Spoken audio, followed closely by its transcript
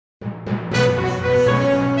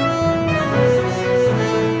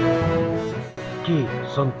के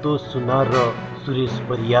सन्तोष सुनार र सुरेश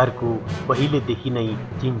परियारको पहिलेदेखि नै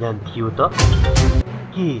चिन्जान थियो त?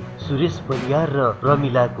 के सुरेश परियार र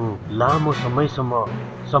प्रमिलाको लामो समयसम्म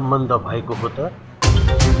सम्बन्ध भएको हो त?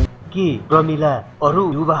 के प्रमिला अरू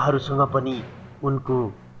युवाहरूसँग पनि उनको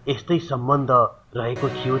यस्तै सम्बन्ध रहेको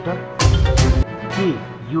थियो त? के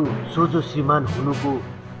यो सोझो श्रीमान हुनुको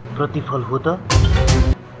प्रतिफल हो त?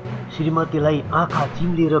 श्रीमतीलाई आँखा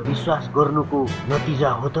चिम्लेर विश्वास गर्नुको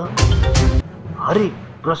नतिजा हो त? हरेक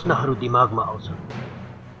प्रश्नहरू दिमागमा आउँछन्।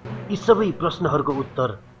 यी सबै प्रश्नहरूको उत्तर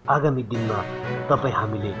आगामी दिनमा तपाईँ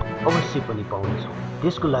हामीले अवश्य पनि पाउनेछौँ।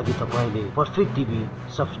 त्यसको लागि तपाईँले पर्फेक्ट टिभी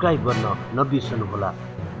सब्सक्राइब गर्न नबिर्सनुहोला।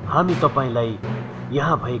 हामी तपाईँलाई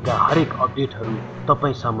यहाँ भएका हरेक अपडेटहरू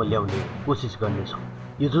तपाईँ सामु ल्याउने कोसिस गर्नेछौँ।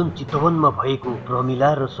 यो जुन चितवनमा भएको प्रमिला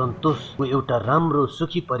र सन्तोषको एउटा राम्रो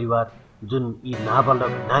सुखी परिवार, जुन यी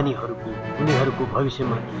नाबालक नानीहरूको उनीहरूको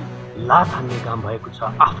भविष्यमाथि लात हान्ने काम भएको छ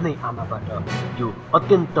आफ्नै आमाबाट, यो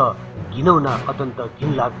अत्यन्त घिनौना अत्यन्त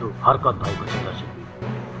घिनलाग्दो हरकत भएको छ।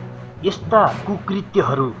 दर्शकवृन्द, यस्ता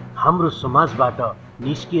कुकृत्यहरू हाम्रो समाजबाट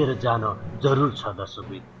निस्किएर जान जरुर छ।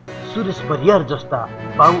 दर्शकवृन्द, सुरेश परियार जस्ता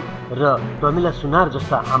बाउ र प्रमिला सुनार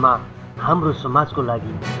जस्ता आमा हाम्रो समाजको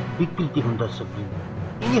लागि विकृति हुन्। दर्शकवृन्द,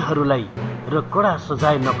 यिनीहरूलाई र कडा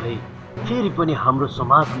सजाय नभए फेरि पनि हाम्रो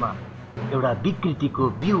समाजमा एउटा विकृतिको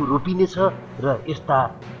बिउ रोपिनेछ र यस्ता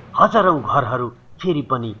हजारौं घरहरू फेरि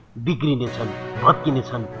पनि बिग्रिनेछन्,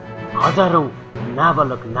 भत्किनेछन्। हजारौं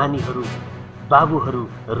नाबालक नानीहरू बाबुहरू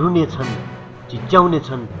रुनेछन्,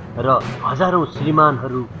 चिच्याउनेछन् र हजारौं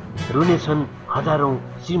श्रीमानहरू रुनेछन्, हजारौं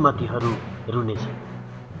श्रीमतीहरू रुनेछन्।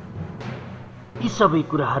 यी सबै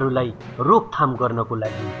कुराहरूलाई रोकथाम गर्नको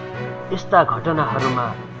लागि यस्ता घटनाहरूमा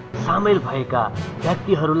सामेल भएका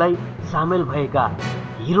व्यक्तिहरूलाई, सामेल भएका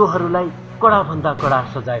हिरोहरूलाई कडाभन्दा कडा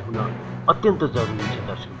सजाय हुन अत्यन्त जरुरी छ।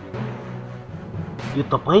 दर्शक, यो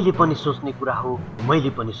तपाईले पनि सोच्ने कुरा हो, मैले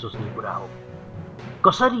पनि सोच्ने कुरा हो।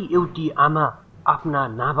 कसरी एउटी आमा आफ्ना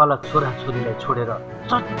नाबालक छोराछोरीलाई छोडेर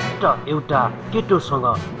चट्ट एउटा केटोसँग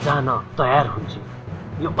जान तयार हुन्छ?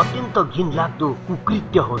 यो अत्यन्त घिनलाग्दो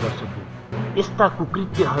कुकृत्य हो। दर्शक, यस्ता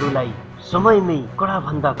कुकृत्यहरूलाई समयमै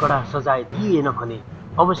कडाभन्दा कडा सजाय दिएन भने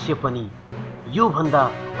अवश्य पनि यो भन्दा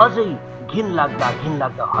अझै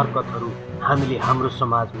घिनलाग्दा हरकतहरू हामीले हाम्रो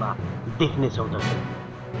समाजमा देख्नेछौँ। दर्शक,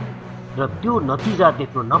 र त्यो नतिजा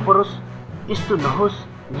देख्नु नपरोस्, यस्तो नहोस्,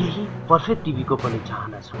 यही पर्फेक्ट टिभीको पनि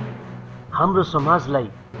चाहना छ। हाम्रो समाजलाई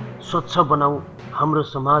स्वच्छ बनाऊ, हाम्रो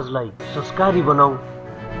समाजलाई संस्कारी बनाऊ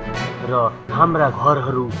र हाम्रा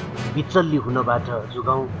घरहरू विचल्ली हुनबाट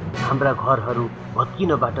जोगाऊ, हाम्रा घरहरू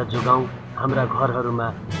भत्किनबाट जोगाऊ, हाम्रा घरहरूमा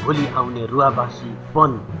भोलि आउने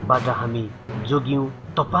रुवाबासीपनबाट हामी जोगियौँ।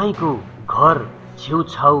 तपाईको घर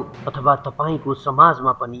छेउछाउ अथवा तपाईको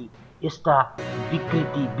समाजमा पनि यस्ता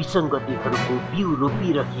विकृति विसङ्गतिहरूको बिउ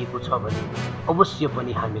रोपिराखिएको छ भने अवश्य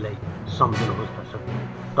पनि हामीलाई सम्झनुहोस्। दर्शक,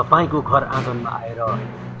 तपाईको घर आँगनमा आएर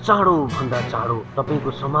चाँडोभन्दा चाँडो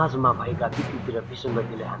तपाईको समाजमा भएका विकृति र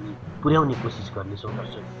विसङ्गतिलाई हामी पुर्याउने कोसिस गर्नेछौँ।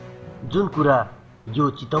 दर्शक, जुन कुरा यो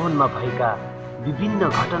चितवनमा भएका विभिन्न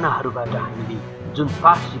घटनाहरूबाट हामीले जुन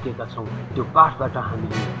पाठ सिकेका छौँ, त्यो पाठबाट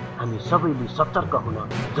हामी सबैले सतर्क हुन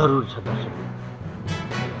जरुर छ। दर्शक,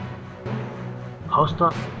 हवस्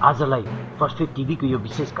त आजलाई पर्फेक्ट टिभीको यो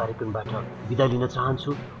विशेष कार्यक्रमबाट बिदा लिन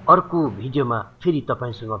चाहन्छु। अर्को भिडियोमा फेरि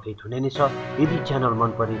तपाईसँग भेट हुने नै छ। यदि च्यानल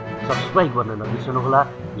मन परे सब्सक्राइब गर्न नबिर्सनुहोला।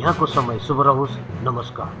 यहाँको समय शुभ रहोस्।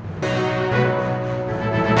 नमस्कार।